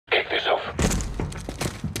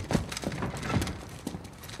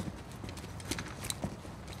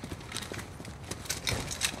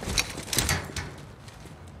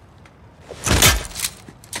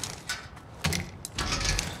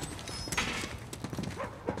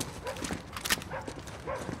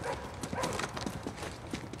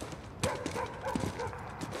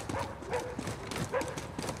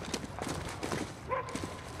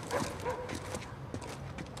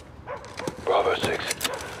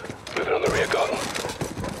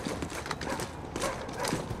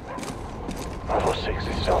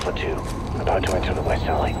about to enter the west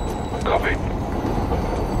alley. Copy.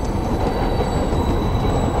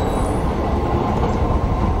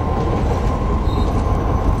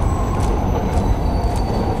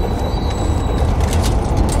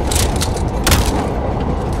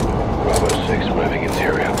 Bravo 6 moving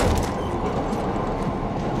interior.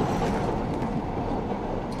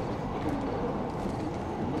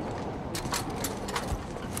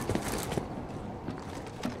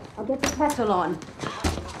 I'll get the kettle on.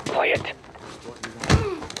 Play it.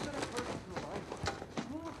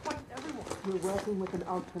 We're working with an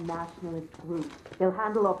ultra-nationalist group. They'll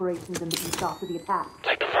handle operations in the east after the attack.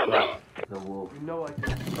 Take the front room. The wolf. You know I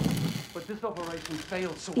did. But this operation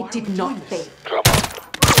failed, so why It did not fail. Drop off.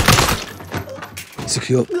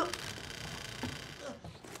 Secure.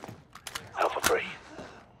 Alpha 3.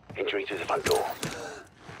 Entry to the front door.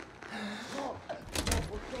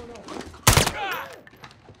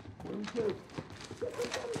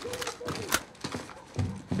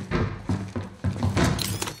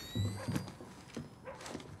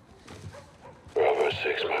 Bravo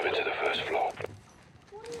 6 moving to the first floor.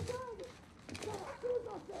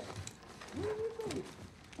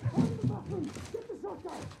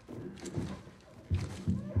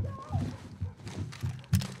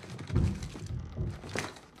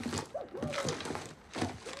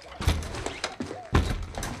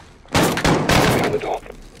 Behind the door.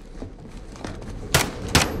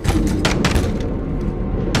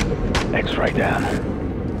 X-ray down.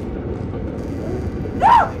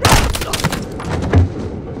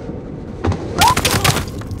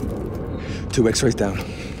 Two X-rays down.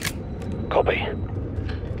 Copy.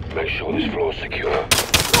 Make sure this floor's secure.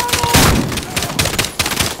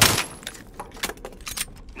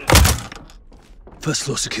 First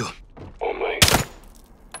floor secure. On me.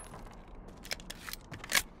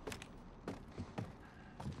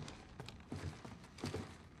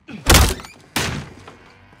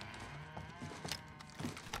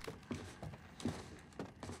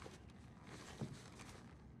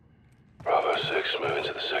 Bravo 6 moving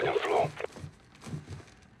to the second floor.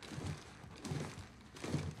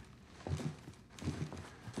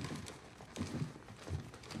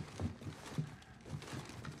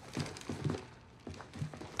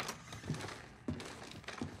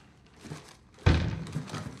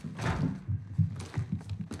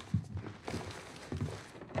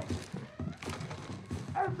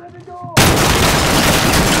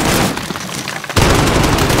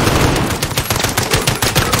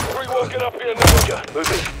 Reworking up here now. Roger.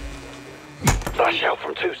 Moving. Flash out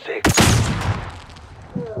from 2-6.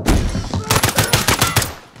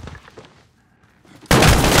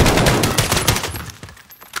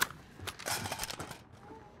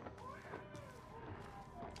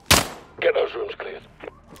 Get those rooms cleared.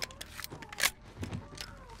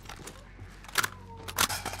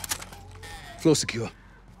 Floor secure.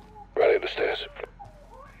 Rally the stairs.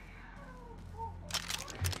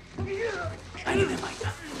 Hang in there, mate.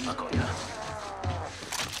 I got you.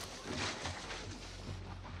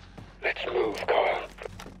 Let's move, Kyle.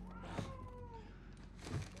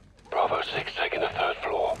 Bravo 6 taking the third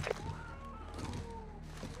floor.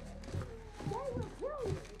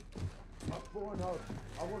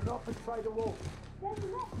 I will not betray the wolf. Then let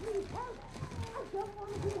me help. I don't want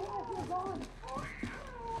to be here if you're gone.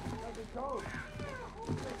 Let me go.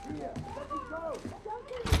 Stay here. Let me go.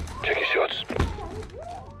 Take your shots.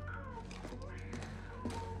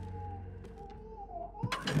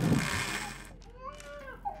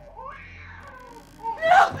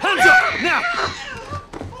 Hands up! Now!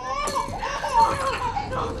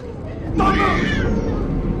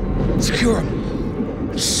 Secure him.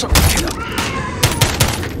 Suck the kid up.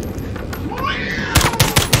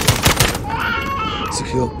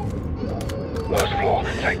 Secure. Last floor.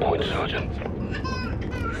 Take point, Sergeant.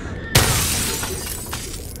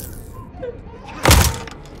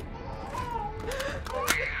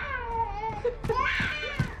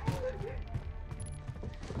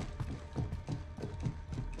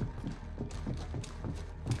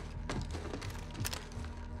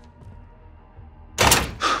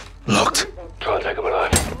 Locked. Try and take him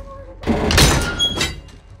alive.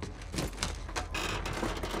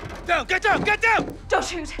 Down! Get down! Get down! Don't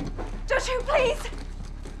shoot. Don't shoot, please.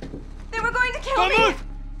 They were going to kill Don't me. move!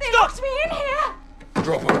 They Stop! locked me in here.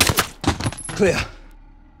 Drop him. Clear.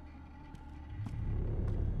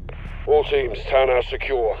 All teams, townhouse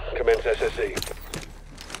secure. Commence SSE.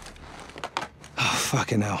 Oh,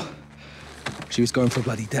 fucking hell. She was going for a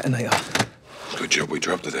bloody detonator. Good job we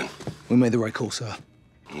dropped it then. We made the right call, sir.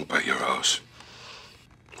 I'll bet your ass.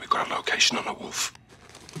 We got a location on the wolf.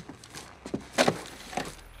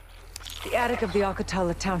 The attic of the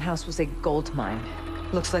Al-Qatala townhouse was a gold mine.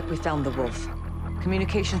 Looks like we found the Wolf.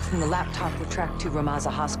 Communications from the laptop were tracked to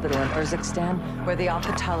Ramaza Hospital in Urzikstan, where the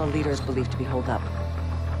Al-Qatala leader is believed to be holed up.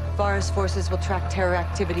 Farah's forces will track terror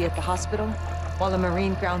activity at the hospital, while a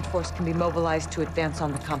Marine ground force can be mobilized to advance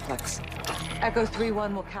on the complex. Echo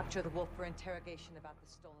 3-1 will capture the Wolf for interrogation about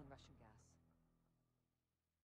the stolen Russian...